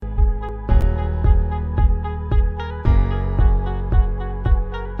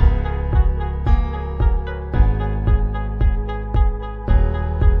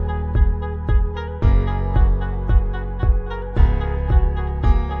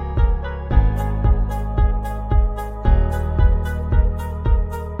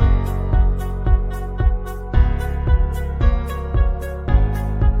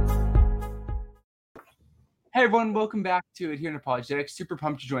everyone, welcome back to Adherent Apologetics. Super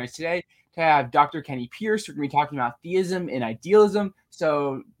pumped to join us today to have Dr. Kenny Pierce. We're going to be talking about theism and idealism.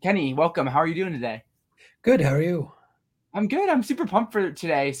 So, Kenny, welcome. How are you doing today? Good. How are you? I'm good. I'm super pumped for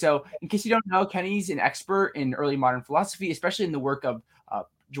today. So, in case you don't know, Kenny's an expert in early modern philosophy, especially in the work of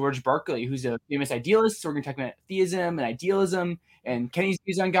George Berkeley, who's a famous idealist. So, we're going to talk about theism and idealism and Kenny's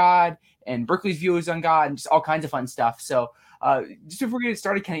views on God and Berkeley's views on God and just all kinds of fun stuff. So, just before we get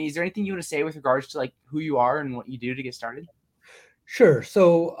started, Kenny, is there anything you want to say with regards to like who you are and what you do to get started? Sure.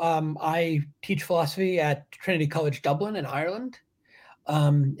 So I teach philosophy at Trinity College Dublin in Ireland.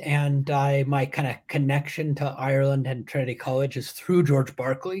 And my kind of connection to Ireland and Trinity College is through George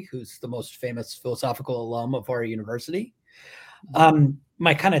Berkeley, who's the most famous philosophical alum of our university.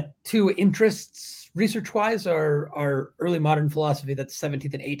 My kind of two interests research-wise are early modern philosophy, that's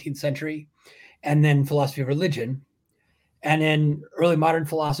 17th and 18th century, and then philosophy of religion. And in early modern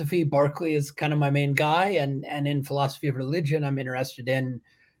philosophy, Berkeley is kind of my main guy. And in philosophy of religion, I'm interested in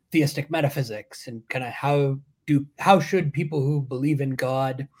theistic metaphysics and kind of how should people who believe in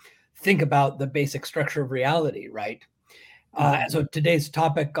God think about the basic structure of reality, right? So today's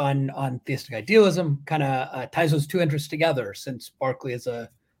topic on theistic idealism kind of ties those two interests together, since Berkeley is a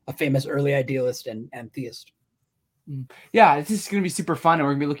famous early idealist and theist. Yeah, this is going to be super fun, and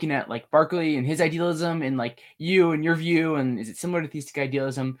we're going to be looking at like Berkeley and his idealism, and like you and your view, and is it similar to theistic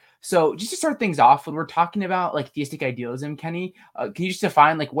idealism? So, just to start things off, when we're talking about like theistic idealism, Kenny, can you just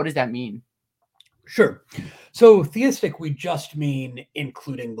define like what does that mean? Sure. So theistic, we just mean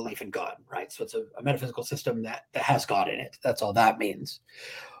including belief in God, right? So it's a metaphysical system that has God in it. That's all that means.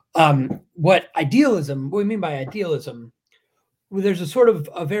 What we mean by idealism, well, there's a sort of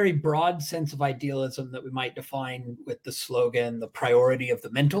a very broad sense of idealism that we might define with the slogan, the priority of the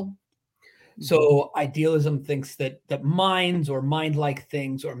mental. So idealism thinks that minds or mind-like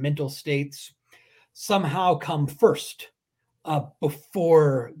things or mental states somehow come first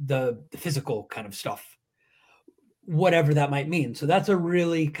before the physical kind of stuff, whatever that might mean. So that's a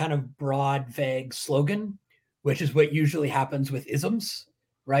really kind of broad, vague slogan, which is what usually happens with isms,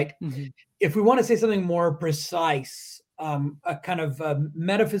 right? Mm-hmm. If we want to say something more precise, a kind of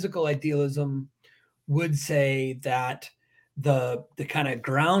metaphysical idealism would say that the kind of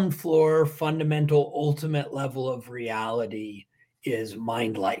ground floor, fundamental, ultimate level of reality is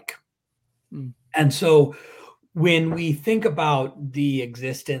mind-like. And so when we think about the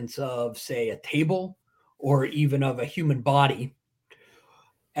existence of, say, a table or even of a human body,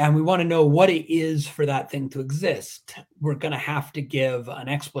 and we want to know what it is for that thing to exist, we're going to have to give an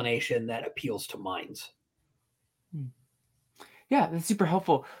explanation that appeals to minds. Yeah, that's super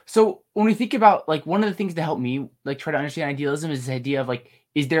helpful. So when we think about like one of the things to help me like try to understand idealism is this idea of like,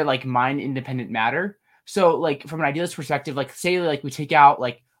 is there like mind independent matter? So like from an idealist perspective, like say like we take out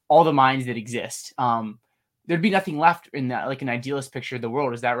like all the minds that exist, there'd be nothing left in that like an idealist picture of the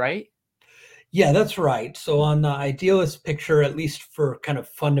world. Is that right? Yeah, that's right. So on the idealist picture, at least for kind of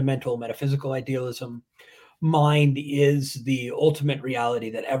fundamental metaphysical idealism, mind is the ultimate reality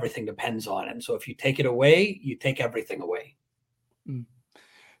that everything depends on. And so if you take it away, you take everything away. Mm.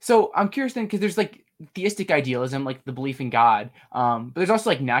 So I'm curious then, because there's like theistic idealism, like the belief in God, but there's also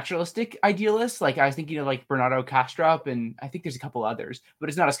like naturalistic idealists. Like I was thinking of like Bernardo Kastrup, and I think there's a couple others, but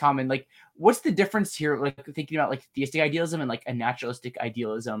it's not as common. Like, what's the difference here? Like thinking about like theistic idealism and like a naturalistic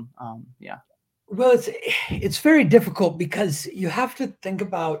idealism. Yeah. Well, it's very difficult because you have to think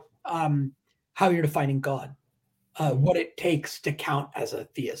about how you're defining God, what it takes to count as a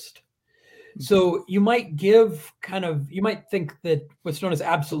theist. So you might think that what's known as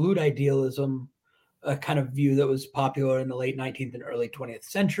absolute idealism, a kind of view that was popular in the late 19th and early 20th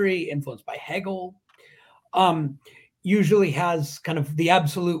century, influenced by Hegel, usually has kind of the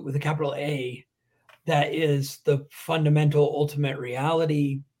absolute with a capital A, that is the fundamental ultimate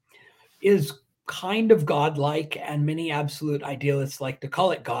reality, is kind of godlike, and many absolute idealists like to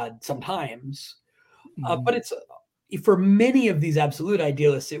call it God sometimes. But it's for many of these absolute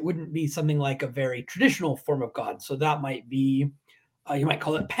idealists, it wouldn't be something like a very traditional form of God. So that might be, you might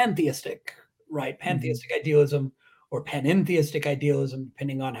call it pantheistic, right? Pantheistic idealism or panentheistic idealism,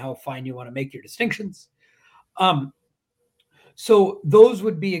 depending on how fine you want to make your distinctions. So those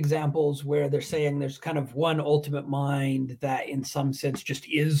would be examples where they're saying there's kind of one ultimate mind that in some sense just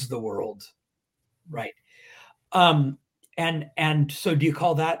is the world, right? And so do you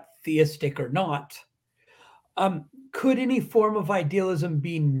call that theistic or not? Could any form of idealism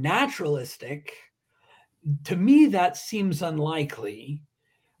be naturalistic? To me, that seems unlikely,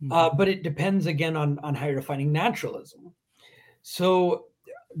 but it depends again on how you're defining naturalism. So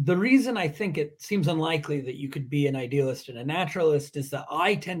the reason I think it seems unlikely that you could be an idealist and a naturalist is that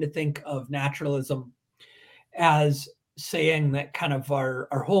I tend to think of naturalism as saying that kind of our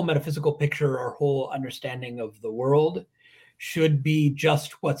whole metaphysical picture, our whole understanding of the world should be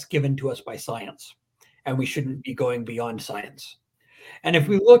just what's given to us by science, and we shouldn't be going beyond science. And if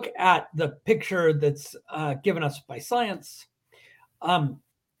we look at the picture that's given us by science,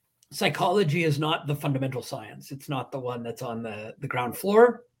 psychology is not the fundamental science. It's not the one that's on the ground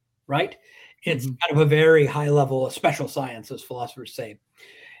floor, right? It's kind of a very high level, a special science, as philosophers say,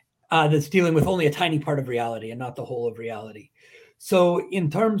 that's dealing with only a tiny part of reality and not the whole of reality. So in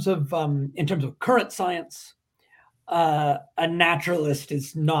terms of current science, a naturalist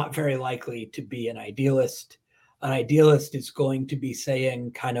is not very likely to be an idealist. An idealist is going to be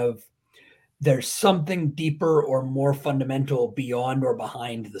saying kind of there's something deeper or more fundamental beyond or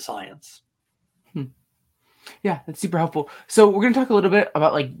behind the science. Yeah, that's super helpful. So we're going to talk a little bit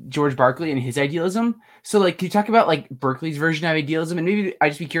about like George Berkeley and his idealism. So like, can you talk about like Berkeley's version of idealism? And maybe I'd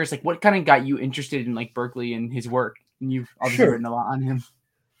just be curious, like what kind of got you interested in like Berkeley and his work? And you've obviously written a lot on him.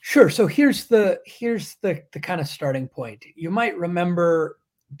 Sure. So here's the kind of starting point. You might remember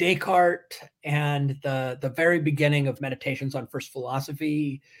Descartes and the very beginning of Meditations on First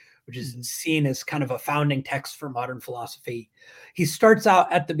Philosophy, which is seen as kind of a founding text for modern philosophy. He starts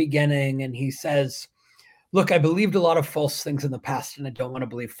out at the beginning and he says, look, I believed a lot of false things in the past and I don't want to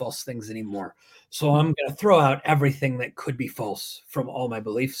believe false things anymore. So I'm going to throw out everything that could be false from all my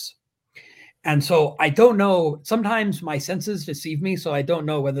beliefs. And so I don't know, sometimes my senses deceive me. So I don't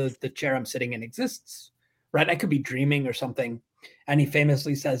know whether the chair I'm sitting in exists, right? I could be dreaming or something. And he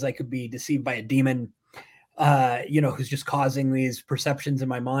famously says I could be deceived by a demon, who's just causing these perceptions in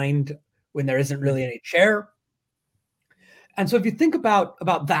my mind when there isn't really any chair. And so if you think about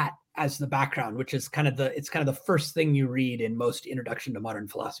that as the background, which is kind of the first thing you read in most introduction to modern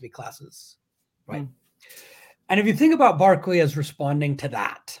philosophy classes, right? And if you think about Berkeley as responding to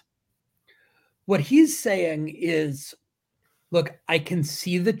that, what he's saying is, look, I can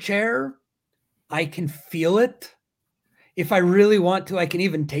see the chair. I can feel it. If I really want to, I can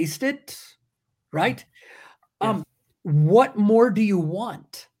even taste it, right? Yeah. What more do you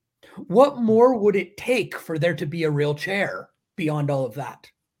want? What more would it take for there to be a real chair beyond all of that?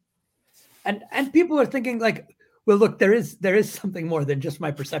 And people are thinking like, well, look, there is something more than just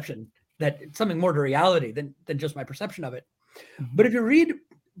my perception, that it's something more to reality than just my perception of it. But if you read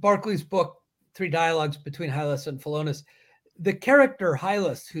Berkeley's book, Three Dialogues Between Hylas and Philonous, the character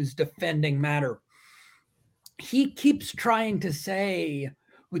Hylas, who's defending matter, he keeps trying to say,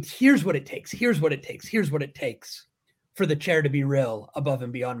 here's what it takes, here's what it takes, here's what it takes for the chair to be real above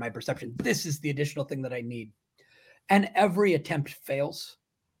and beyond my perception. This is the additional thing that I need. And every attempt fails,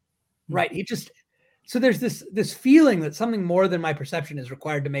 right? So there's this feeling that something more than my perception is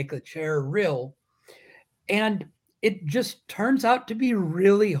required to make the chair real. And it just turns out to be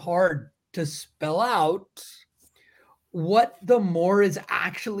really hard to spell out what the more is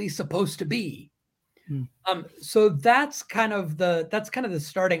actually supposed to be. So that's kind of the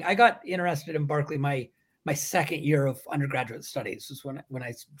starting. I got interested in Berkeley my second year of undergraduate studies is when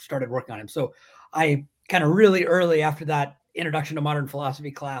I started working on him. So I kind of really early after that introduction to modern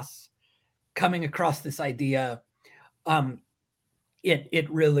philosophy class, coming across this idea, it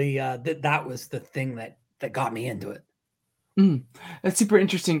really that was the thing that got me into it. That's super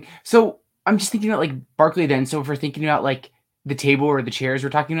interesting. So I'm just thinking about like Berkeley then. So if we're thinking about like the table or the chairs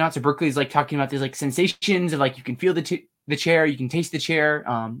we're talking about, so Berkeley's like talking about these like sensations of like you can feel the chair, you can taste the chair,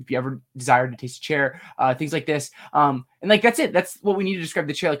 if you ever desire to taste a chair, things like this. And like that's it. That's what we need to describe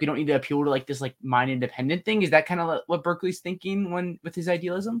the chair. Like we don't need to appeal to like this like mind independent thing. Is that kind of what Berkeley's thinking with his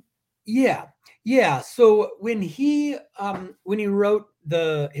idealism? Yeah. So when he wrote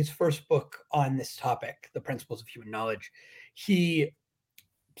his first book on this topic, The Principles of Human Knowledge, he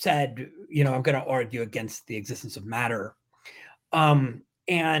said, I'm going to argue against the existence of matter, and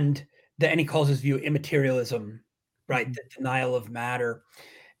he calls his view immaterialism, right? The denial of matter.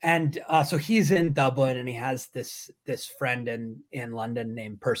 And so he's in Dublin, and he has this friend in London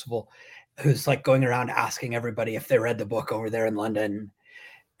named Percival, who's like going around asking everybody if they read the book over there in London.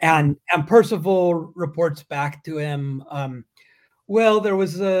 And Percival reports back to him, well, there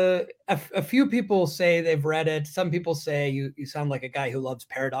was a few people say they've read it. Some people say you sound like a guy who loves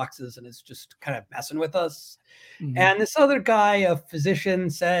paradoxes and is just kind of messing with us. And this other guy, a physician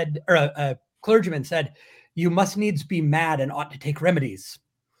said, or a clergyman said, you must needs be mad and ought to take remedies.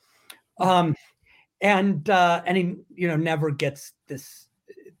 And he, never gets this.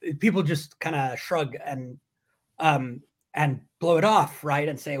 People just kind of shrug and blow it off, right?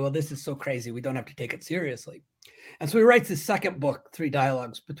 And say, well, this is so crazy, we don't have to take it seriously. And so he writes his second book, Three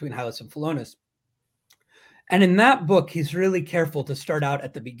Dialogues Between Hylas and Philonous. And in that book, he's really careful to start out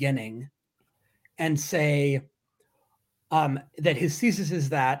at the beginning and say, that his thesis is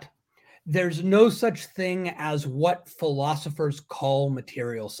that there's no such thing as what philosophers call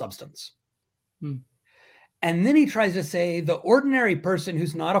material substance. And then he tries to say the ordinary person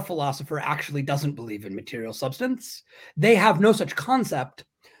who's not a philosopher actually doesn't believe in material substance. They have no such concept.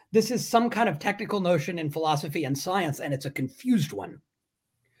 This is some kind of technical notion in philosophy and science, and it's a confused one.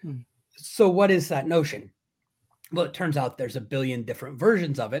 So what is that notion? Well, it turns out there's a billion different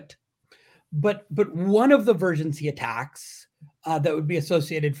versions of it. But one of the versions he attacks that would be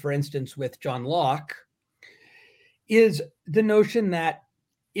associated, for instance, with John Locke is the notion that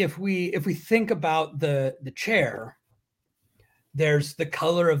if we think about the chair, there's the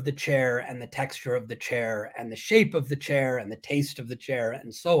color of the chair and the texture of the chair and the shape of the chair and the taste of the chair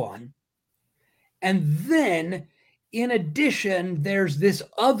and so on. And then in addition, there's this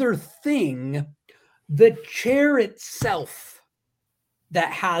other thing, the chair itself,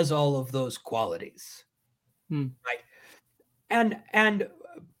 that has all of those qualities. Right? And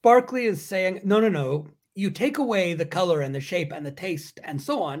Berkeley is saying, no. You take away the color and the shape and the taste and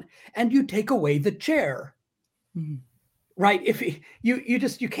so on, and you take away the chair. Right? If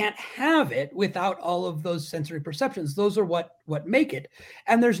you can't have it without all of those sensory perceptions. Those are what make it.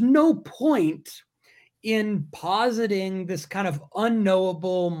 And there's no point in positing this kind of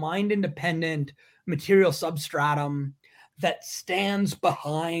unknowable, mind-independent material substratum that stands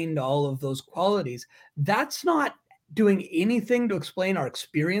behind all of those qualities. That's not doing anything to explain our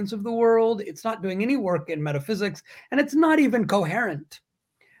experience of the world. It's not doing any work in metaphysics, and it's not even coherent.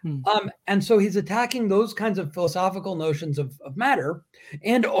 And so he's attacking those kinds of philosophical notions of matter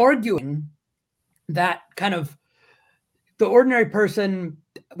and arguing that kind of the ordinary person,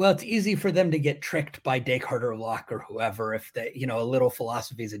 well, it's easy for them to get tricked by Descartes or Locke or whoever if they, a little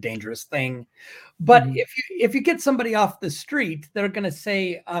philosophy is a dangerous thing. But if you get somebody off the street, they're going to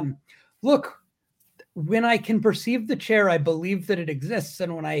say, look, when I can perceive the chair, I believe that it exists.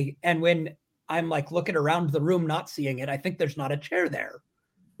 And when I'm like looking around the room, not seeing it, I think there's not a chair there.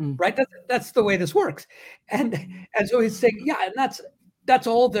 Right? That's the way this works. And so he's saying, yeah, and that's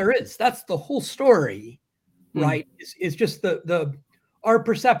all there is. That's the whole story, right? Is just our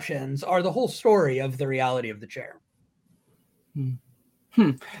perceptions are the whole story of the reality of the chair.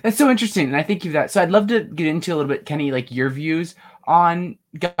 That's so interesting. And I think of that. So I'd love to get into a little bit, Kenny, like your views on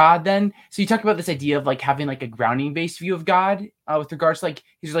God then. So you talk about this idea of like having like a grounding based view of God with regards to like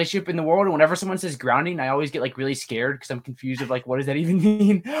his relationship in the world. And whenever someone says grounding, I always get like really scared because I'm confused of like, what does that even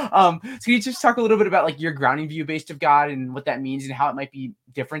mean? So can you just talk a little bit about like your grounding view based of God and what that means and how it might be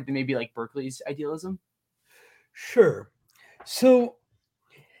different than maybe like Berkeley's idealism? Sure. So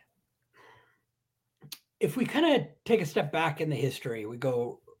if we kind of take a step back in the history, we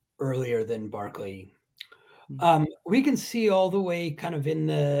go earlier than Berkeley. We can see all the way kind of in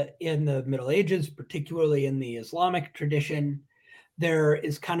the Middle Ages, particularly in the Islamic tradition, there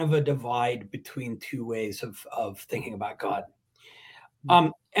is kind of a divide between two ways of thinking about God.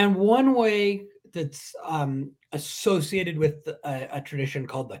 And one way that's associated with a tradition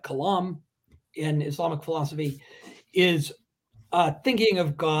called the Kalam in Islamic philosophy is thinking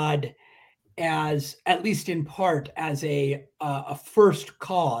of God as, at least in part, as a first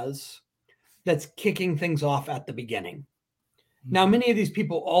cause that's kicking things off at the beginning. Now, many of these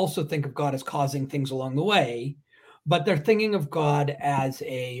people also think of God as causing things along the way, but they're thinking of God as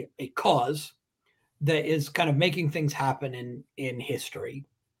a cause that is kind of making things happen in history.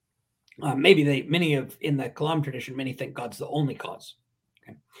 Many in the Kalam tradition, many think God's the only cause.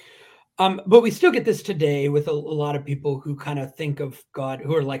 Okay. But we still get this today with a lot of people who kind of think of God,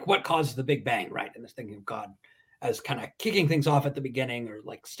 who are like, what caused the Big Bang, right? And they're thinking of God as kind of kicking things off at the beginning or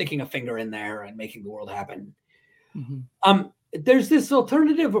like sticking a finger in there and making the world happen. There's this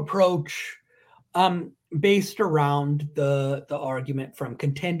alternative approach based around the argument from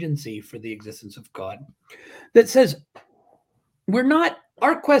contingency for the existence of God that says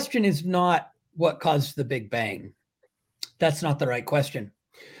our question is not what caused the Big Bang. That's not the right question.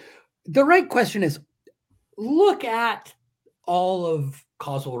 The right question is, look at all of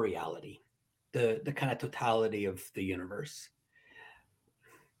causal reality, the kind of totality of the universe.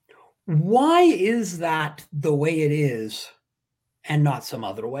 Why is that the way it is and not some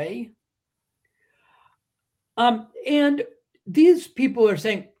other way? And these people are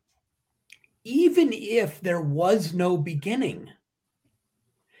saying, even if there was no beginning,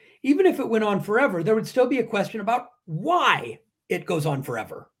 even if it went on forever, there would still be a question about why it goes on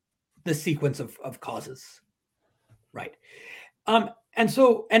forever, the sequence of causes, right? And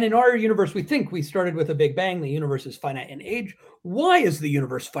in our universe, we think we started with a Big Bang. The universe is finite in age. Why is the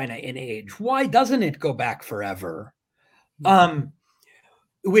universe finite in age? Why doesn't it go back forever?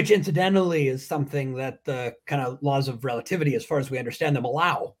 which incidentally is something that the kind of laws of relativity, as far as we understand them,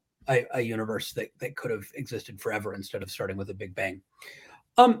 allow a universe that could have existed forever instead of starting with a Big Bang.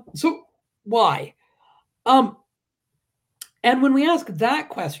 So why? And when we ask that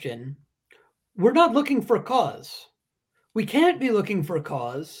question, we're not looking for a cause. We can't be looking for a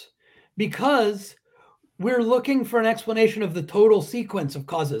cause because we're looking for an explanation of the total sequence of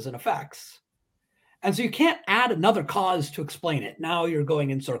causes and effects. And so you can't add another cause to explain it. Now you're going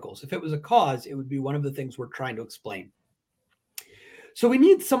in circles. If it was a cause, it would be one of the things we're trying to explain. So we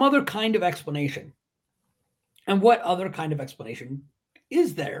need some other kind of explanation. And what other kind of explanation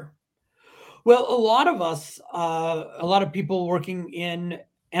is there? Well, a lot of us, a lot of people working in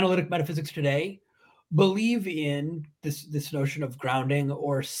analytic metaphysics today believe in this notion of grounding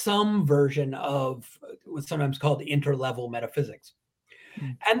or some version of what's sometimes called interlevel metaphysics.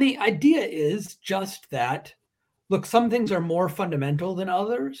 And the idea is just that, look, some things are more fundamental than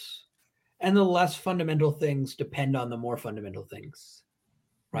others, and the less fundamental things depend on the more fundamental things,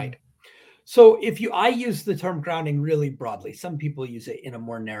 right? So I use the term grounding really broadly. Some people use it in a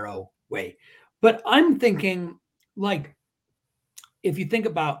more narrow way. But I'm thinking, like, if you think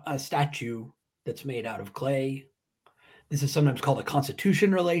about a statue that's made out of clay, this is sometimes called a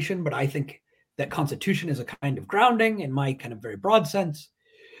constitution relation, but I think that constitution is a kind of grounding in my kind of very broad sense.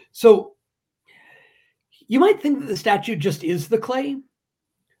 So you might think that the statue just is the clay,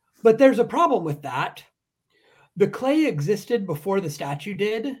 but there's a problem with that. The clay existed before the statue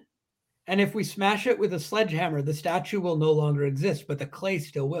did. And if we smash it with a sledgehammer, the statue will no longer exist, but the clay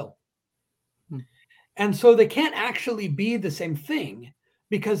still will. And so they can't actually be the same thing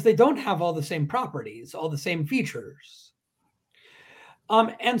because they don't have all the same properties, all the same features.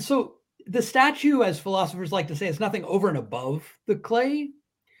 And so the statue, as philosophers like to say, is nothing over and above the clay.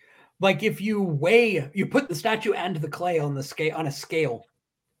 Like if you put the statue and the clay on a scale,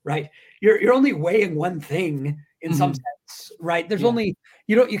 right? You're only weighing one thing in some sense, right? There's only,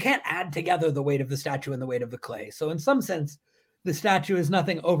 you can't add together the weight of the statue and the weight of the clay. So in some sense, the statue is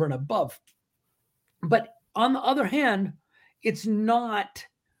nothing over and above. But on the other hand, it's not,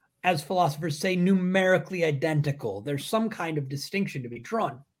 as philosophers say, numerically identical. There's some kind of distinction to be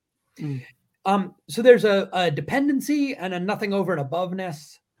drawn. So there's a dependency and a nothing over and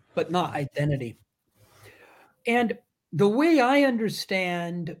aboveness, but not identity. And the way I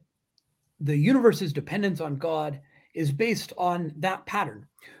understand the universe's dependence on God is based on that pattern.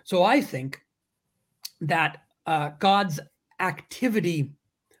 So I think that God's activity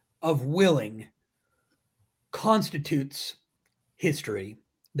of willing constitutes history,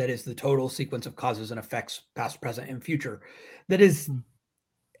 that is the total sequence of causes and effects, past, present, and future. That is,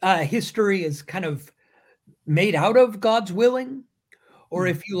 history is kind of made out of God's willing, or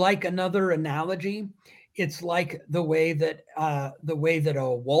if you like another analogy, it's like the way that a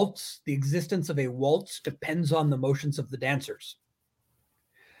waltz, the existence of a waltz, depends on the motions of the dancers.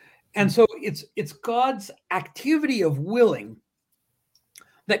 And so it's God's activity of willing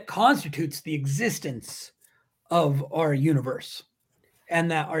that constitutes the existence of our universe, and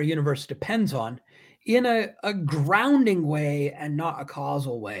that our universe depends on in a grounding way and not a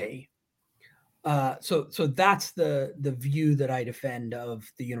causal way. So that's the view that I defend of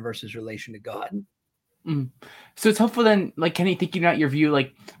the universe's relation to God. So it's helpful then, like Kenny, thinking about your view,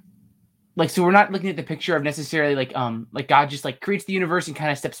 like so we're not looking at the picture of necessarily like God just like creates the universe and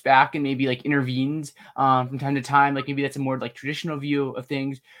kind of steps back and maybe like intervenes from time to time. Like maybe that's a more like traditional view of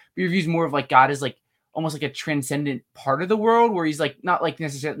things. But your view is more of like God is like almost like a transcendent part of the world where he's like not like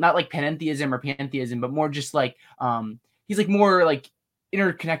necessarily not like panentheism or pantheism, but more just like he's like more like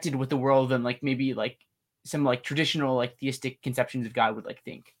interconnected with the world than like maybe like some like traditional like theistic conceptions of God would like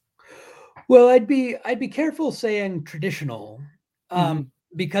think. Well, I'd be careful saying traditional,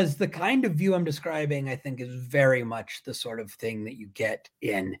 because the kind of view I'm describing, I think, is very much the sort of thing that you get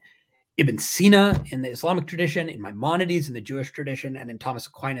in Ibn Sina in the Islamic tradition, in Maimonides in the Jewish tradition, and in Thomas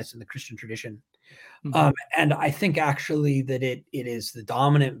Aquinas in the Christian tradition. And I think actually that it is the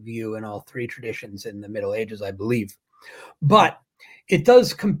dominant view in all three traditions in the Middle Ages, I believe. But it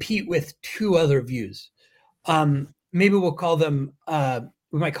does compete with two other views. Maybe we'll call them,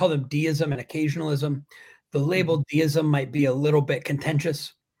 we might call them deism and occasionalism. The label deism might be a little bit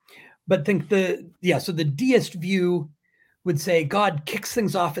contentious, but think so the deist view would say God kicks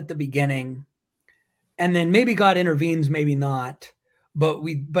things off at the beginning, and then maybe God intervenes, maybe not,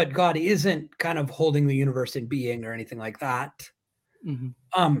 but God isn't kind of holding the universe in being or anything like that. The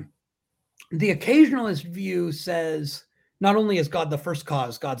occasionalist view says not only is God the first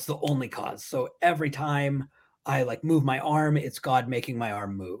cause, God's the only cause. So every time I like move my arm, it's God making my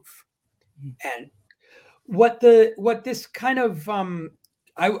arm move. And what this kind of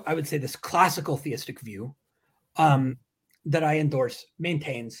I would say this classical theistic view that I endorse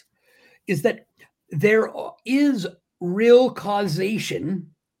maintains is that there is real causation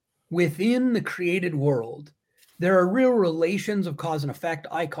within the created world. There are real relations of cause and effect.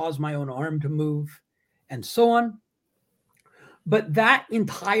 I cause my own arm to move, and so on. But that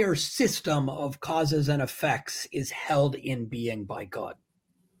entire system of causes and effects is held in being by God.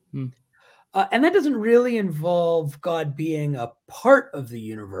 And that doesn't really involve God being a part of the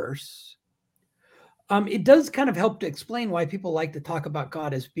universe. It does kind of help to explain why people like to talk about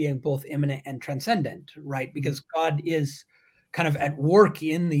God as being both immanent and transcendent, right? Because God is kind of at work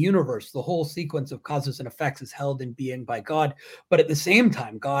in the universe. The whole sequence of causes and effects is held in being by God. But at the same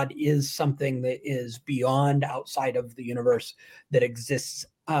time, God is something that is beyond, outside of the universe, that exists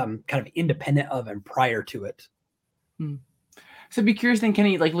kind of independent of and prior to it. So I'd be curious then,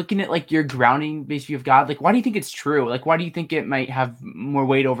 Kenny, like looking at like your grounding based view of God, like why do you think it's true? Like why do you think it might have more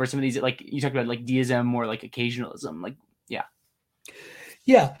weight over some of these, like you talked about like deism or like occasionalism? Like, yeah.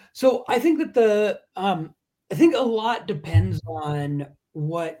 Yeah. So I think that I think a lot depends on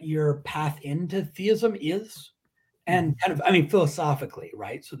what your path into theism is, and kind of, I mean, philosophically,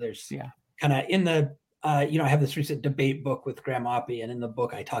 right? So there's kind of in the, I have this recent debate book with Graham Oppy, and in the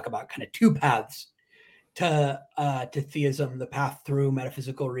book I talk about kind of two paths to theism: the path through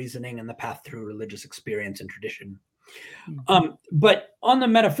metaphysical reasoning and the path through religious experience and tradition. But on the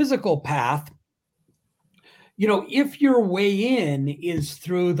metaphysical path, if your way in is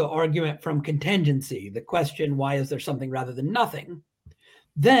through the argument from contingency, the question, why is there something rather than nothing?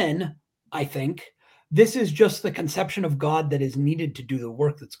 Then I think this is just the conception of God that is needed to do the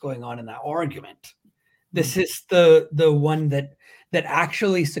work that's going on in that argument. This is the one that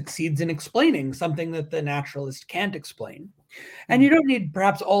actually succeeds in explaining something that the naturalist can't explain. And you don't need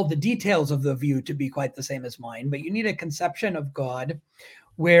perhaps all the details of the view to be quite the same as mine, but you need a conception of God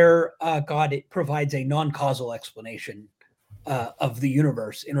where God provides a non-causal explanation of the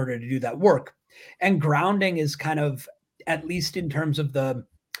universe in order to do that work. And grounding is kind of, at least in terms of the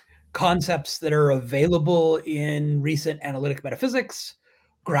concepts that are available in recent analytic metaphysics,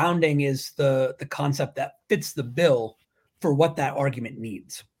 grounding is the concept that fits the bill for what that argument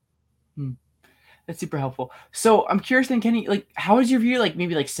needs. That's super helpful. So I'm curious then, Kenny, like how is your view like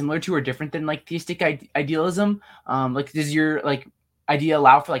maybe like similar to or different than like theistic idealism? Like does your like idea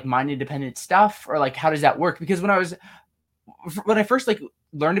allow for like mind independent stuff, or like how does that work? Because when I first like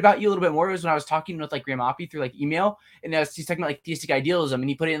learned about you a little bit more, it was when I was talking with like Graham Oppy through like email, and he's talking about like theistic idealism, and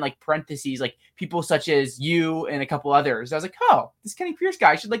he put it in like parentheses like people such as you and a couple others. I was like, oh, this Kenny Pierce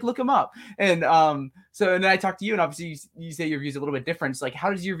guy, I should like look him up. And so and then I talked to you, and obviously you say your views a little bit different. So like how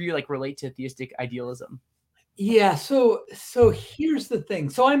does your view like relate to theistic idealism? Yeah, so here's the thing.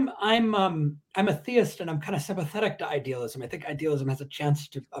 So I'm a theist, and I'm kind of sympathetic to idealism. I think idealism has a chance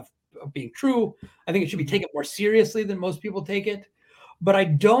of being true. I think it should be taken more seriously than most people take it. But I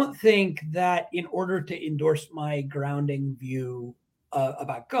don't think that in order to endorse my grounding view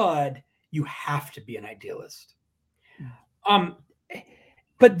about God, you have to be an idealist.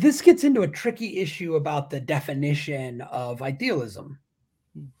 But this gets into a tricky issue about the definition of idealism.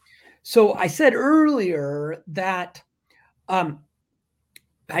 So I said earlier that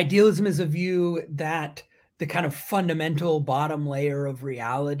idealism is a view that the kind of fundamental bottom layer of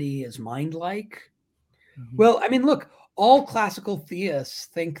reality is mind-like. Well, I mean, look, all classical theists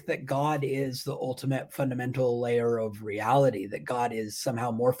think that God is the ultimate fundamental layer of reality, that God is somehow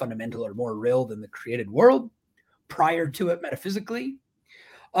more fundamental or more real than the created world prior to it metaphysically.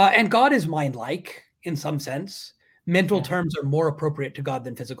 And God is mind-like in some sense. Mental terms are more appropriate to God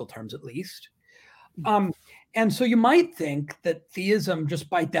than physical terms, at least. And so you might think that theism, just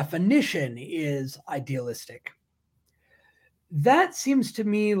by definition, is idealistic. That seems to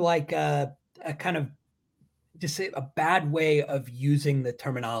me like a kind of just a bad way of using the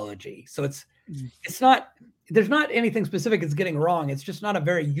terminology. So it's not, there's not anything specific it's getting wrong. It's just not a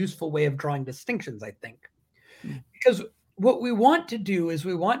very useful way of drawing distinctions, I think. Because what we want to do is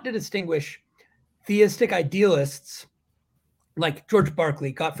we want to distinguish theistic idealists like George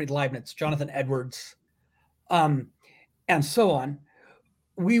Berkeley, Gottfried Leibniz, Jonathan Edwards, and so on.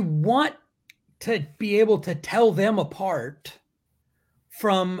 We want to be able to tell them apart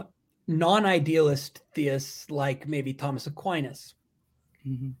from non-idealist theists like maybe Thomas Aquinas.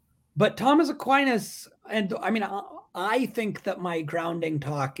 But Thomas Aquinas, and I mean, I think that my grounding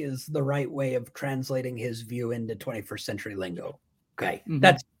talk is the right way of translating his view into 21st century lingo. Okay,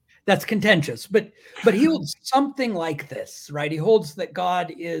 that's contentious, but he holds something like this, right? He holds that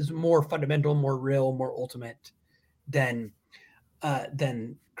God is more fundamental, more real, more ultimate than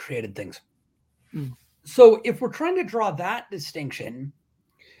created things. So if we're trying to draw that distinction,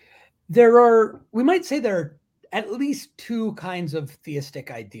 we might say there are at least two kinds of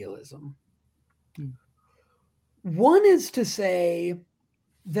theistic idealism. One is to say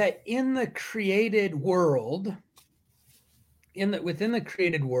that in the created world, within the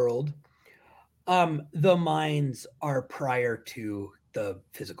created world, the minds are prior to the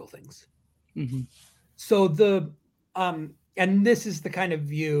physical things. Mm-hmm. So and this is the kind of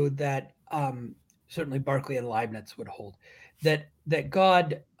view that certainly Berkeley and Leibniz would hold, that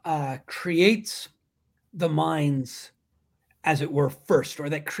God creates the minds, as it were, first, or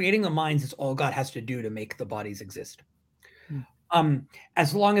that creating the minds is all God has to do to make the bodies exist.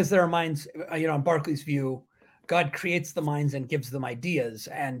 As long as there are minds, in Berkeley's view, God creates the minds and gives them ideas,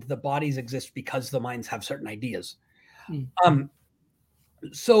 and the bodies exist because the minds have certain ideas.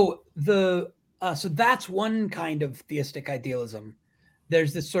 So that's one kind of theistic idealism.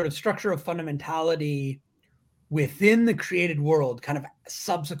 There's this sort of structure of fundamentality within the created world, kind of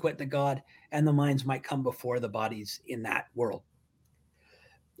subsequent to God, and the minds might come before the bodies in that world.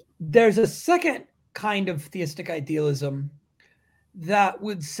 There's a second kind of theistic idealism that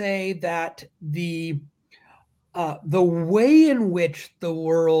would say that the way in which the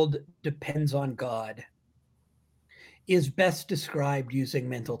world depends on God is best described using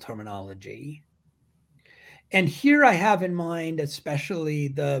mental terminology. And here I have in mind especially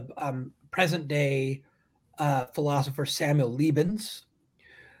the present day philosopher Samuel Liebens,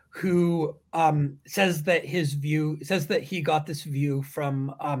 who says that he got this view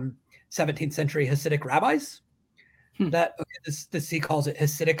from 17th century Hasidic rabbis. That he calls it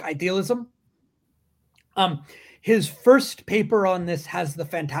Hasidic idealism. His first paper on this has the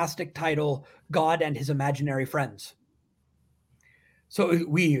fantastic title "God and His Imaginary Friends." So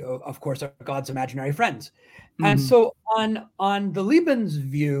we, of course, are God's imaginary friends. And so on the Liebens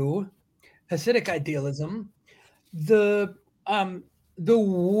view, Hasidic idealism, the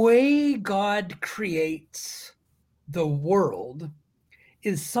way God creates the world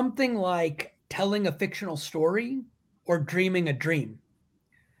is something like telling a fictional story or dreaming a dream.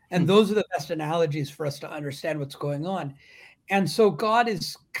 And those are the best analogies for us to understand what's going on. And so God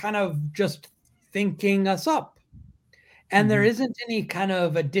is kind of just thinking us up. And there isn't any kind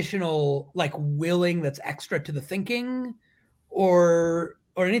of additional like willing that's extra to the thinking or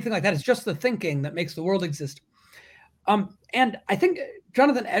anything like that. It's just the thinking that makes the world exist. And I think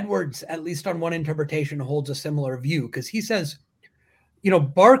Jonathan Edwards, at least on one interpretation, holds a similar view, because he says,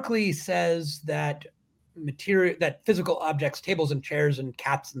 Berkeley says that physical objects, tables and chairs and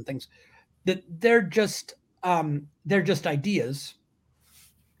cats and things, that they're just ideas.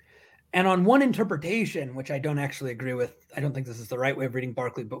 And on one interpretation, which I don't actually agree with, I don't think this is the right way of reading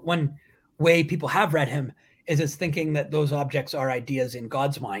Berkeley, but one way people have read him is as thinking that those objects are ideas in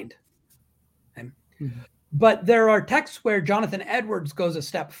God's mind. But there are texts where Jonathan Edwards goes a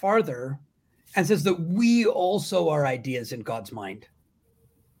step farther and says that we also are ideas in God's mind,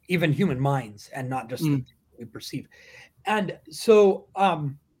 even human minds, and not just the things we perceive. And so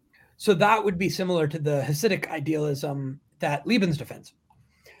that would be similar to the Hasidic idealism that Liebens defends.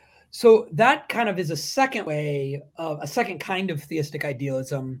 So that kind of is a second kind of theistic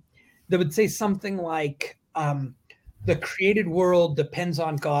idealism that would say something like the created world depends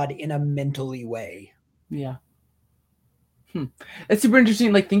on God in a mentally way. Yeah. That's super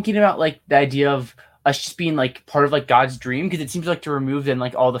interesting. Like thinking about like the idea of us just being like part of like God's dream, because it seems like to remove then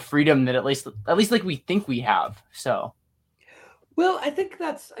like all the freedom that at least like we think we have. So, well, I think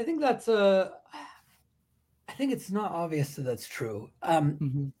it's not obvious that that's true.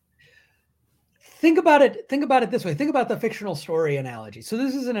 Think about it this way. Think about the fictional story analogy. So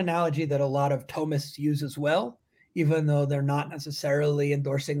this is an analogy that a lot of Thomists use as well, even though they're not necessarily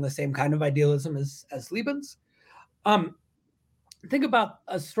endorsing the same kind of idealism as Liebens. Think about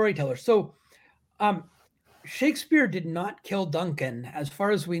a storyteller. So Shakespeare did not kill Duncan. As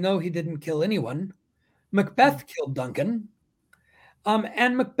far as we know, he didn't kill anyone. Macbeth killed Duncan.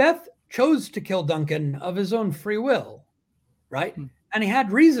 And Macbeth chose to kill Duncan of his own free will, right? And he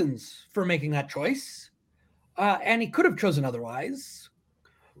had reasons for making that choice. And he could have chosen otherwise.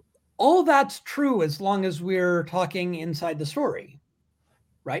 All that's true as long as we're talking inside the story,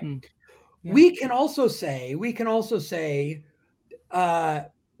 right? Yeah. We can also say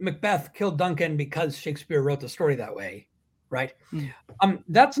Macbeth killed Duncan because Shakespeare wrote the story that way, right?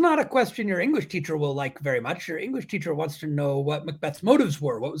 That's not a question your English teacher will like very much. Your English teacher wants to know what Macbeth's motives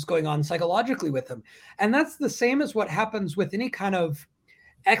were, what was going on psychologically with him. And that's the same as what happens with any kind of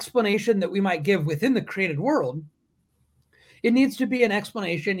explanation that we might give within the created world. It needs to be an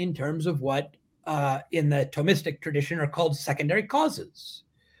explanation in terms of what in the Thomistic tradition are called secondary causes,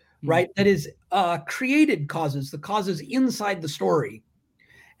 right? That is created causes, the causes inside the story.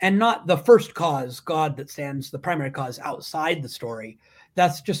 and not the first cause, God that stands the primary cause outside the story.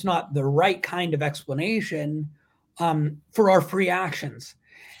 That's just not the right kind of explanation for our free actions.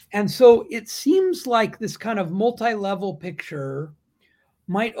 And so it seems like this kind of multi-level picture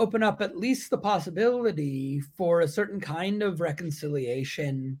might open up at least the possibility for a certain kind of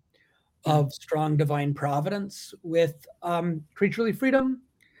reconciliation of strong divine providence with creaturely freedom.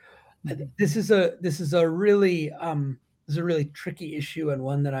 This is a really tricky issue, and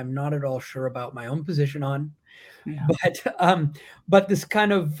one that I'm not at all sure about my own position on. Yeah. But this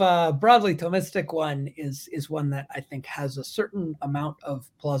kind of broadly Thomistic one is one that I think has a certain amount of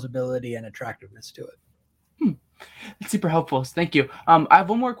plausibility and attractiveness to it. That's super helpful. Thank you. I have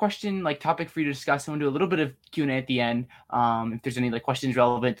one more question, like topic for you to discuss. I want to do a little bit of Q&A at the end. If there's any like questions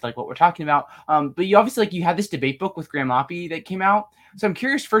relevant to like what we're talking about. But you obviously like you had this debate book with Graham Oppy that came out. So I'm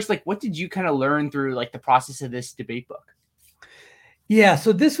curious first, like what did you kind of learn through like the process of this debate book? Yeah,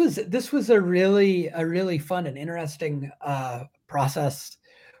 so this was a really fun and interesting process.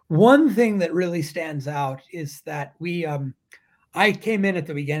 One thing that really stands out is that I came in at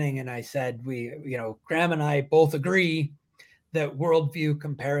the beginning and I said, Graham and I both agree that worldview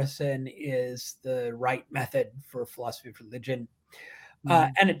comparison is the right method for philosophy of religion.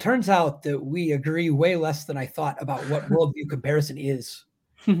 And it turns out that we agree way less than I thought about what worldview comparison is.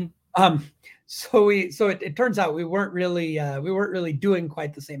 So it turns out we weren't really doing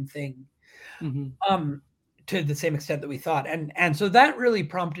quite the same thing to the same extent that we thought. And so that really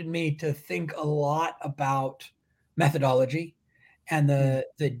prompted me to think a lot about methodology and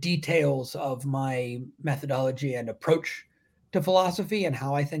the details of my methodology and approach to philosophy and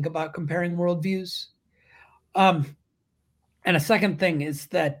how I think about comparing worldviews. And a second thing is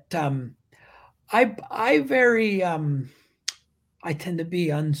that I tend to be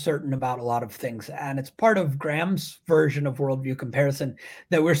uncertain about a lot of things, and it's part of Graham's version of worldview comparison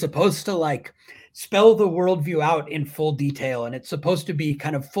that we're supposed to like spell the worldview out in full detail, and it's supposed to be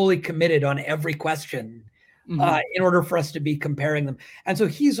kind of fully committed on every question in order for us to be comparing them. And so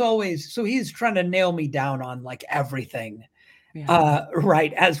he's trying to nail me down on like everything. Yeah.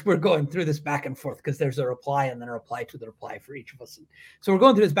 Right, as we're going through this back and forth, because there's a reply and then a reply to the reply for each of us. So we're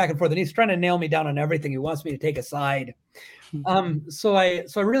going through this back and forth, and he's trying to nail me down on everything. He wants me to take a side. So I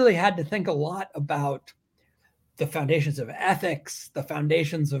really had to think a lot about the foundations of ethics, the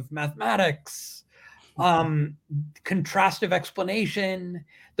foundations of mathematics, contrastive explanation,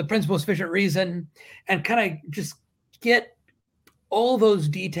 the principle of sufficient reason, and kind of just get all those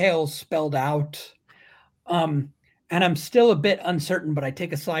details spelled out. And I'm still a bit uncertain, but I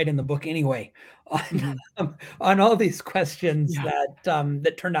take a side in the book anyway on all these questions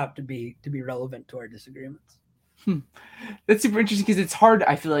that turned out to be relevant to our disagreements. That's super interesting because it's hard,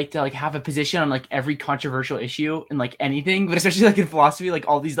 I feel like, to like have a position on like every controversial issue and like anything, but especially like in philosophy, like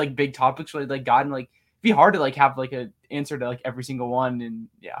all these like big topics really like God, and like it'd be hard to like have like an answer to like every single one. And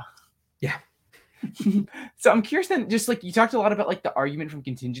yeah. So I'm curious then, just like you talked a lot about like the argument from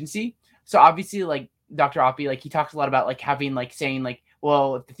contingency. So obviously like Dr. Oppy, like he talks a lot about like having like saying like,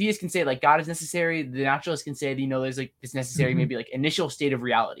 well, if the theist can say like God is necessary, the naturalist can say that, there's like this necessary maybe like initial state of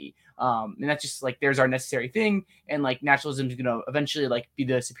reality. And that's just like there's our necessary thing, and like naturalism is gonna eventually like be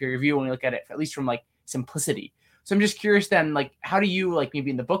the superior view when we look at it, at least from like simplicity. So I'm just curious then, like how do you like maybe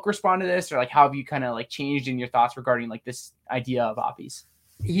in the book respond to this, or like how have you kind of like changed in your thoughts regarding like this idea of Oppy's?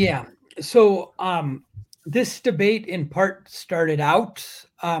 Yeah. So this debate in part started out,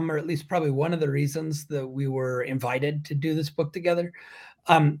 or at least probably one of the reasons that we were invited to do this book together,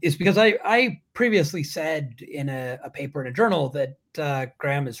 is because I previously said in a paper in a journal that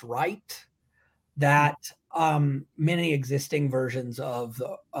Graham is right, that many existing versions of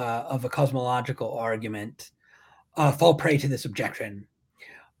a cosmological argument fall prey to this objection,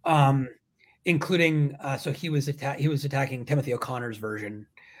 including so he was attacking Timothy O'Connor's version.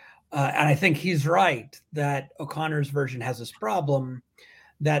 And I think he's right that O'Connor's version has this problem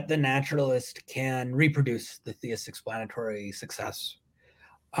that the naturalist can reproduce the theist explanatory success,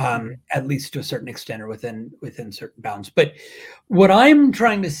 at least to a certain extent or within certain bounds. But what I'm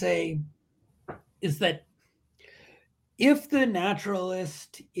trying to say is that if the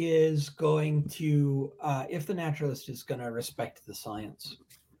naturalist is going to respect the science,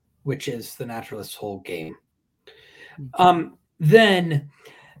 which is the naturalist's whole game, then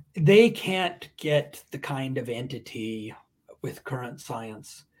they can't get the kind of entity with current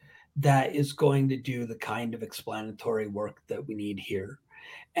science that is going to do the kind of explanatory work that we need here.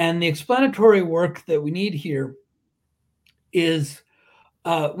 And the explanatory work that we need here is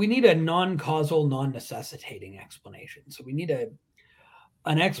we need a non-causal, non-necessitating explanation. So we need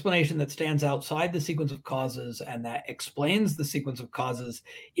an explanation that stands outside the sequence of causes and that explains the sequence of causes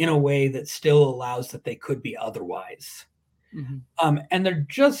in a way that still allows that they could be otherwise. Mm-hmm. And there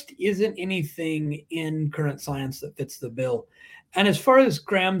just isn't anything in current science that fits the bill. And as far as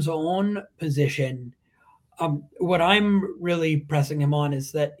Graham's own position, what I'm really pressing him on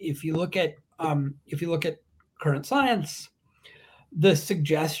is that if you look at current science, the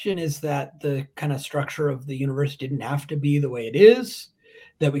suggestion is that the kind of structure of the universe didn't have to be the way it is,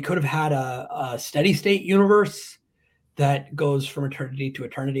 that we could have had a steady state universe that goes from eternity to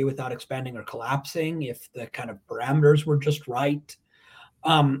eternity without expanding or collapsing if the kind of parameters were just right,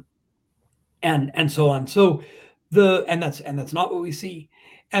 and so on. So that's not what we see.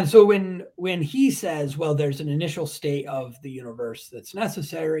 And so when he says, well, there's an initial state of the universe that's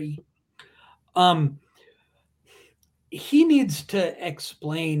necessary, he needs to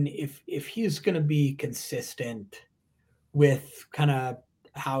explain if he's going to be consistent with kind of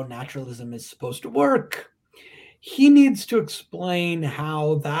how naturalism is supposed to work. He needs to explain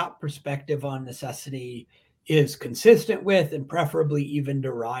how that perspective on necessity is consistent with and preferably even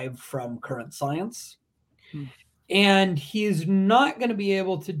derived from current science. And he's not going to be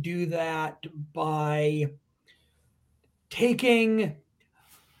able to do that by taking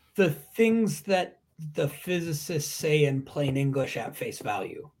the things that the physicists say in plain English at face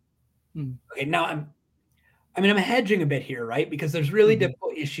value. Okay, now I'm hedging a bit here, right? Because there's really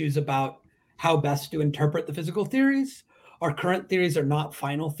difficult issues about how best to interpret the physical theories. Our current theories are not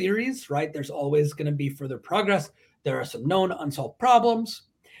final theories, right? There's always going to be further progress. There are some known unsolved problems.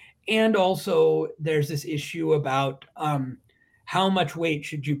 And also there's this issue about how much weight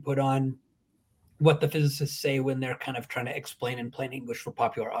should you put on what the physicists say when they're kind of trying to explain in plain English for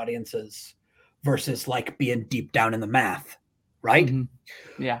popular audiences versus like being deep down in the math, right?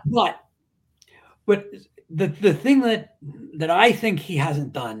 Mm-hmm. Yeah. But the thing that I think he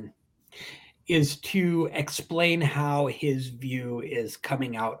hasn't done is to explain how his view is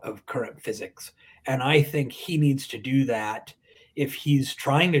coming out of current physics. And I think he needs to do that if he's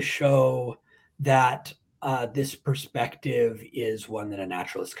trying to show that this perspective is one that a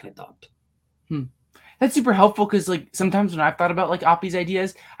naturalist can adopt. That's super helpful because like sometimes when I've thought about like Oppie's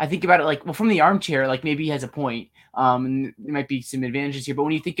ideas, I think about it like, well, from the armchair, like maybe he has a point. And there might be some advantages here, but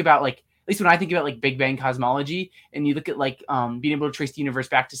when you think about like, at least when I think about like Big Bang cosmology, and you look at like being able to trace the universe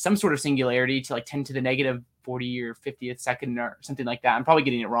back to some sort of singularity to like 10 to the negative 40 or 50th second or something like that. I'm probably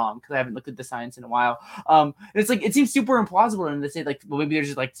getting it wrong because I haven't looked at the science in a while. And it's like it seems super implausible, and to say like, well, maybe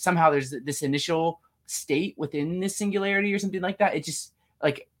there's like somehow there's this initial state within this singularity or something like that. It just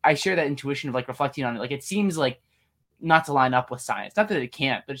like I share that intuition of like reflecting on it. Like it seems like not to line up with science. Not that it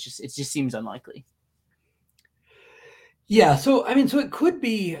can't, but it just seems unlikely. Yeah. So it could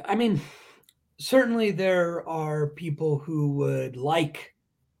be. Certainly there are people who would like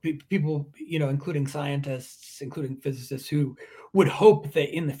people, including scientists, including physicists, who would hope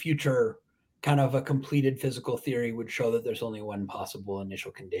that in the future, kind of a completed physical theory would show that there's only one possible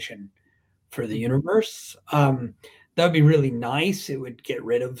initial condition for the universe. That would be really nice. It would get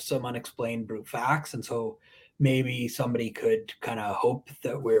rid of some unexplained brute facts. And so maybe somebody could kind of hope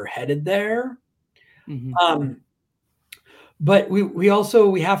that we're headed there. But we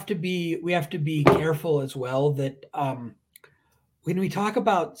also have to be careful as well that when we talk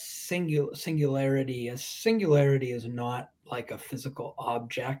about singularity, a singularity is not like a physical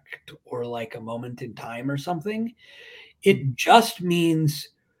object or like a moment in time or something. It just means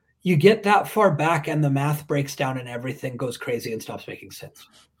you get that far back and the math breaks down and everything goes crazy and stops making sense.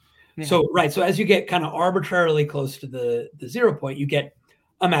 Yeah. So as you get kind of arbitrarily close to the 0 point, you get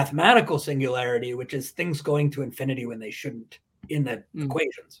a mathematical singularity, which is things going to infinity when they shouldn't in the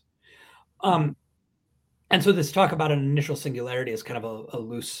equations. And so this talk about an initial singularity is kind of a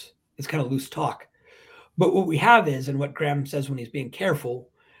loose talk. But what we have is, and what Graham says when he's being careful,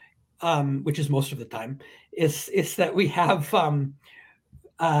 which is most of the time, is that we have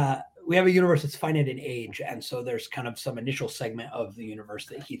a universe that's finite in age, and so there's kind of some initial segment of the universe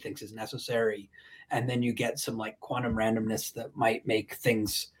that he thinks is necessary, and then you get some like quantum randomness that might make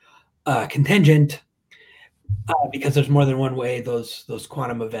things contingent, because there's more than one way those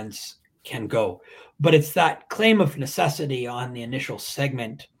quantum events can go. But it's that claim of necessity on the initial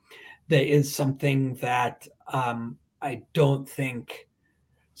segment that is something that I don't think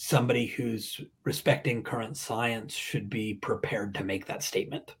somebody who's respecting current science should be prepared to make that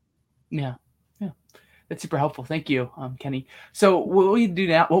statement. Yeah. That's super helpful. Thank you, Kenny. So what we'll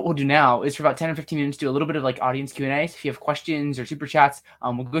do now is for about 10 or 15 minutes, do a little bit of like audience Q&A. So if you have questions or super chats,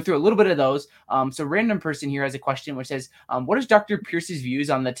 we'll go through a little bit of those. So random person here has a question which says, what is Dr. Pierce's views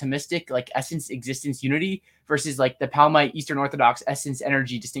on the Thomistic, like essence, existence, unity versus like the Palmite Eastern Orthodox essence,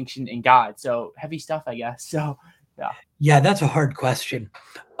 energy distinction in God? So heavy stuff, I guess. So yeah. Yeah, that's a hard question.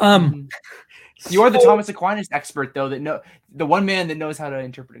 You are the Thomas Aquinas expert, though, the one man that knows how to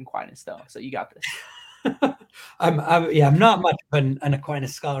interpret Aquinas, though. So you got this. I'm not much of an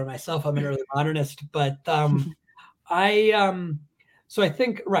Aquinas scholar myself. I'm an early modernist, but so I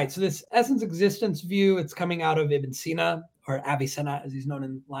think, right. So this essence existence view, it's coming out of Ibn Sina, or Avicenna, as he's known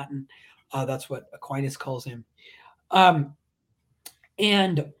in Latin. That's what Aquinas calls him.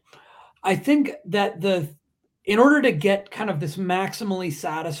 And I think that in order to get kind of this maximally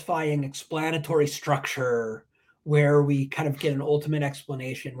satisfying explanatory structure where we kind of get an ultimate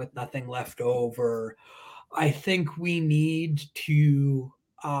explanation with nothing left over, I think we need to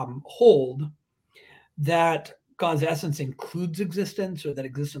hold that God's essence includes existence, or that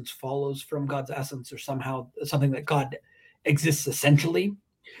existence follows from God's essence, or somehow something that God exists essentially.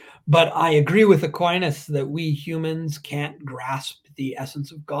 But I agree with Aquinas that we humans can't grasp the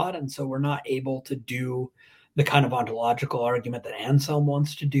essence of God, and so we're not able to do the kind of ontological argument that Anselm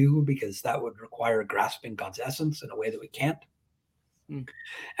wants to do, because that would require grasping God's essence in a way that we can't.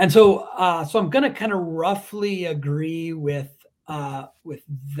 And so I'm going to kind of roughly agree with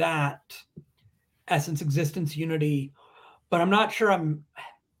that essence, existence, unity, but I'm not sure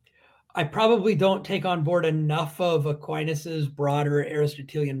I probably don't take on board enough of Aquinas's broader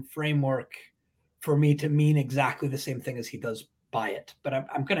Aristotelian framework for me to mean exactly the same thing as he does by it. But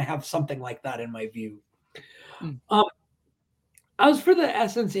I'm going to have something like that in my view. As for the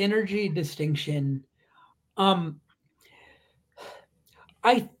essence energy distinction,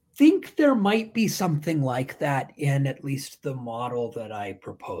 I think there might be something like that in at least the model that I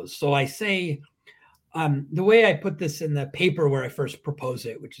propose. So I say, the way I put this in the paper where I first propose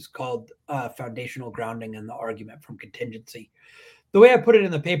it, which is called Foundational Grounding and the Argument from Contingency, the way I put it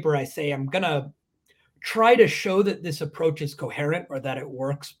in the paper, I say I'm going to try to show that this approach is coherent, or that it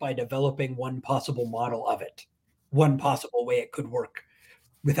works, by developing one possible model of it, one possible way it could work,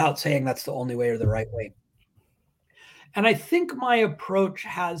 without saying that's the only way or the right way. And I think my approach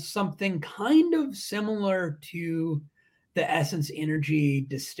has something kind of similar to the essence energy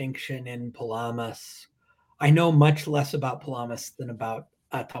distinction in Palamas. I know much less about Palamas than about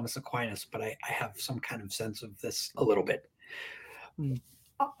Thomas Aquinas, but I have some kind of sense of this a little bit.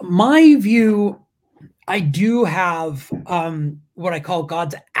 My view, I do have what I call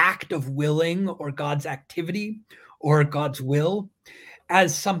God's act of willing, or God's activity, or God's will,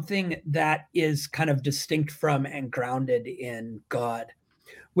 as something that is kind of distinct from and grounded in God,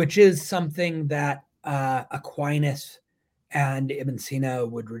 which is something that Aquinas and Ibn Sina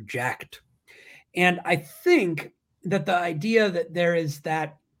would reject. And I think that the idea that there is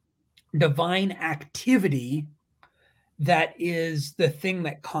that divine activity that is the thing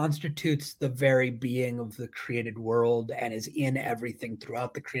that constitutes the very being of the created world, and is in everything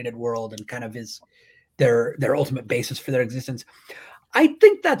throughout the created world, and kind of is their ultimate basis for their existence, I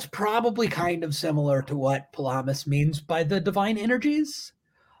think that's probably kind of similar to what Palamas means by the divine energies.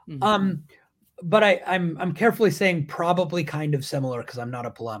 But I'm carefully saying probably kind of similar, because I'm not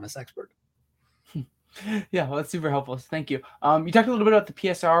a Palamas expert. Yeah, well, that's super helpful. Thank you. You talked a little bit about the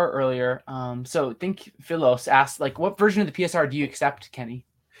PSR earlier. So think Philos asked, like, what version of the PSR do you accept, Kenny?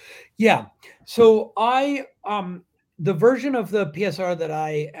 Yeah. So the version of the PSR that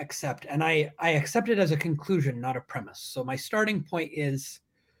I accept, and I accept it as a conclusion, not a premise. So my starting point is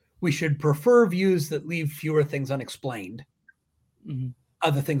we should prefer views that leave fewer things unexplained,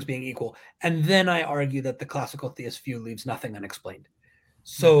 other things being equal. And then I argue that the classical theist view leaves nothing unexplained.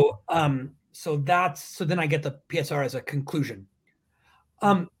 So so then I get the PSR as a conclusion.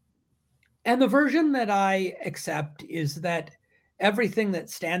 And the version that I accept is that everything that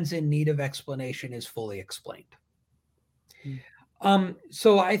stands in need of explanation is fully explained.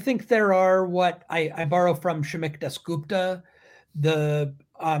 So I think there are what I borrow from Shamik Dasgupta,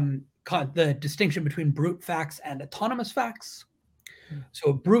 the distinction between brute facts and autonomous facts.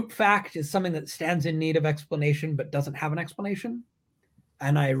 So a brute fact is something that stands in need of explanation but doesn't have an explanation,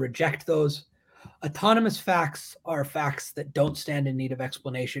 and I reject those. Autonomous facts are facts that don't stand in need of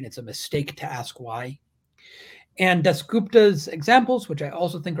explanation. It's a mistake to ask why. And Dasgupta's examples, which I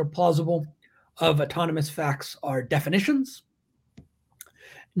also think are plausible, of autonomous facts are definitions.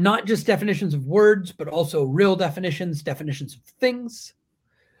 Not just definitions of words, but also real definitions, definitions of things.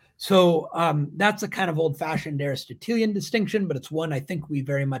 So that's a kind of old-fashioned Aristotelian distinction, but it's one I think we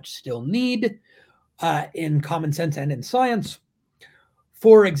very much still need. in common sense and in science.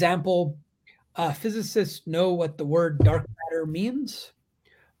 For example, physicists know what the word dark matter means,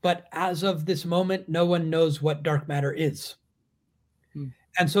 but as of this moment, no one knows what dark matter is.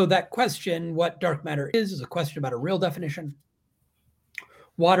 And so that question, what dark matter is a question about a real definition.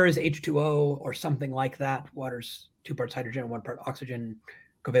 Water is H2O or something like that. Water's 2 parts hydrogen, 1 part oxygen,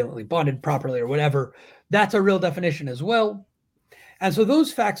 covalently bonded properly or whatever. That's a real definition as well. And so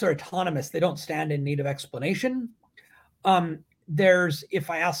those facts are autonomous. They don't stand in need of explanation. If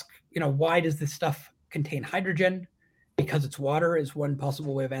I ask, why does this stuff contain hydrogen? Because it's water is one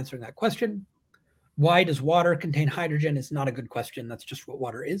possible way of answering that question. Why does water contain hydrogen is not a good question. That's just what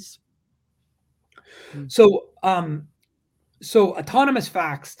water is. So autonomous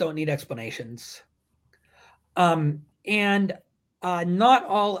facts don't need explanations. And not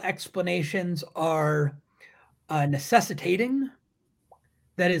all explanations are necessitating.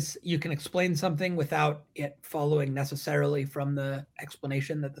 That is, you can explain something without it following necessarily from the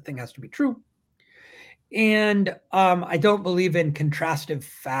explanation that the thing has to be true. And I don't believe in contrastive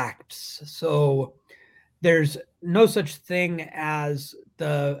facts. So there's no such thing as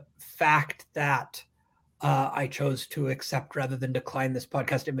the fact that I chose to accept rather than decline this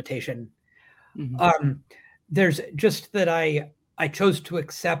podcast invitation. There's just that I chose to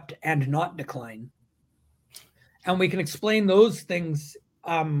accept and not decline. And we can explain those things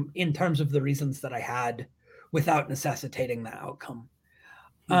in terms of the reasons that I had without necessitating the outcome.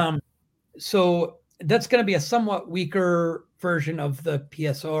 So that's going to be a somewhat weaker version of the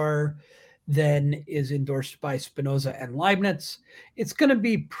PSR than is endorsed by Spinoza and Leibniz. It's going to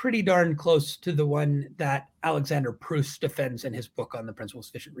be pretty darn close to the one that Alexander Proust defends in his book on the principle of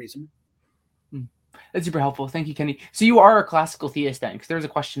sufficient reason. That's super helpful. Thank you, Kenny. So you are a classical theist then, because there was a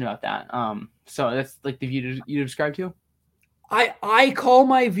question about that. So that's like the view you described to? I call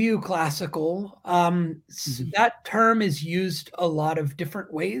my view classical. That term is used a lot of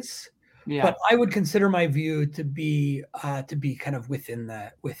different ways. Yeah. But I would consider my view to be kind of within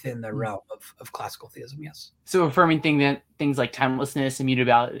the realm of classical theism, yes. So affirming things like timelessness,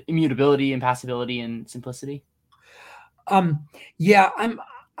 immutability, impassibility, and simplicity. Yeah,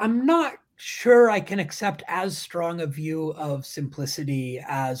 I'm not sure I can accept as strong a view of simplicity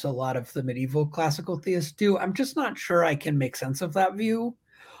as a lot of the medieval classical theists do. I'm just not sure I can make sense of that view.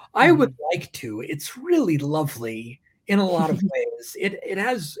 I would like to. It's really lovely in a lot of ways.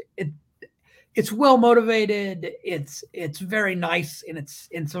 It's well motivated. It's very nice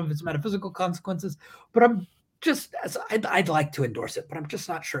in some of its metaphysical consequences. But I'd like to endorse it, but I'm just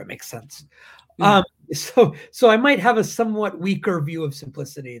not sure it makes sense. So I might have a somewhat weaker view of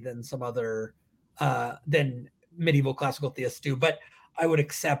simplicity than some other than medieval classical theists do. But I would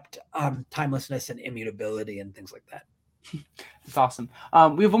accept timelessness and immutability and things like that. That's awesome.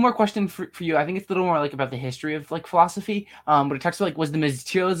 We have one more question for you. I think it's a little more like about the history of like philosophy. But it talks about like, was the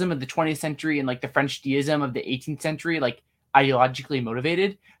materialism of the 20th century and like the French deism of the 18th century like ideologically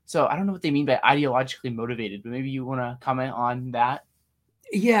motivated? So I don't know what they mean by ideologically motivated, but maybe you want to comment on that.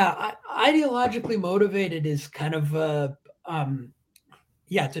 Yeah, ideologically motivated is kind of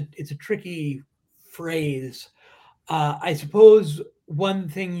it's a tricky phrase. I suppose one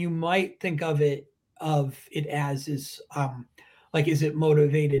thing you might think of it as is is it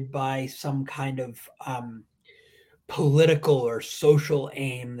motivated by some kind of political or social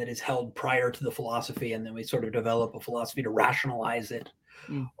aim that is held prior to the philosophy, and then we sort of develop a philosophy to rationalize it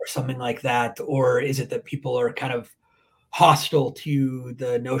or something like that? Or is it that people are kind of hostile to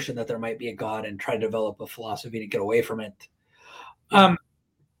the notion that there might be a God and try to develop a philosophy to get away from it?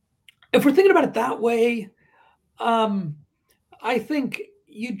 If we're thinking about it that way, I think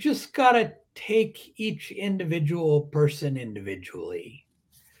you just got to take each individual person individually,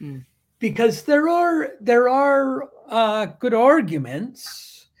 because there are good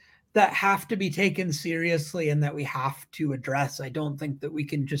arguments that have to be taken seriously and that we have to address. I don't think that we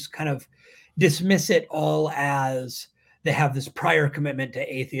can just kind of dismiss it all as they have this prior commitment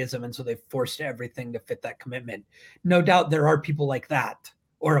to atheism, and so they've forced everything to fit that commitment. No doubt there are people like that,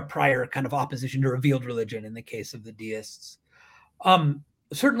 or a prior kind of opposition to revealed religion in the case of the deists.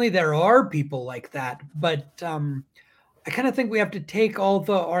 Certainly there are people like that, but I kind of think we have to take all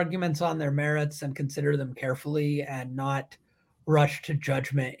the arguments on their merits and consider them carefully and not rush to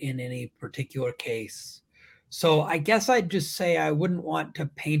judgment in any particular case. So I guess I'd just say I wouldn't want to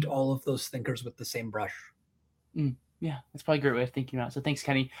paint all of those thinkers with the same brush. Yeah, that's probably a great way of thinking about it. So thanks,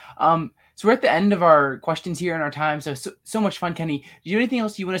 Kenny. So we're at the end of our questions here in our time. So much fun, Kenny. Do you have anything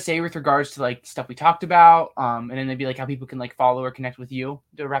else you want to say with regards to like stuff we talked about? And then maybe like how people can like follow or connect with you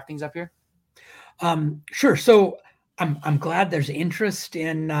to wrap things up here? Sure. So I'm glad there's interest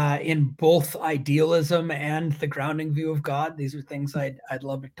in both idealism and the grounding view of God. These are things I'd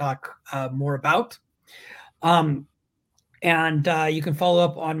love to talk more about. And you can follow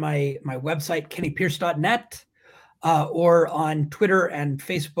up on my website, kennypierce.net, or on Twitter and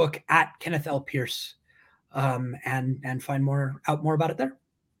Facebook at Kenneth L. Pierce, and find out more about it there.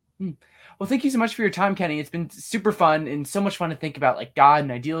 Well, thank you so much for your time, Kenny. It's been super fun and so much fun to think about like God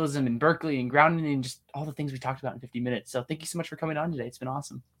and idealism and Berkeley and grounding and just all the things we talked about in 50 minutes. So thank you so much for coming on today. It's been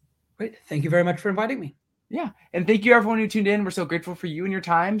awesome. Great. Thank you very much for inviting me. Yeah. And thank you everyone who tuned in. We're so grateful for you and your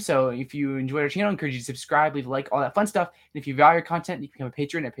time. So if you enjoyed our channel, I encourage you to subscribe, leave a like, all that fun stuff. And if you value our content, you can become a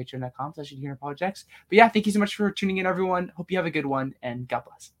patron at patreon.com/HearApologetics. But yeah, thank you so much for tuning in, everyone. Hope you have a good one and God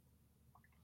bless.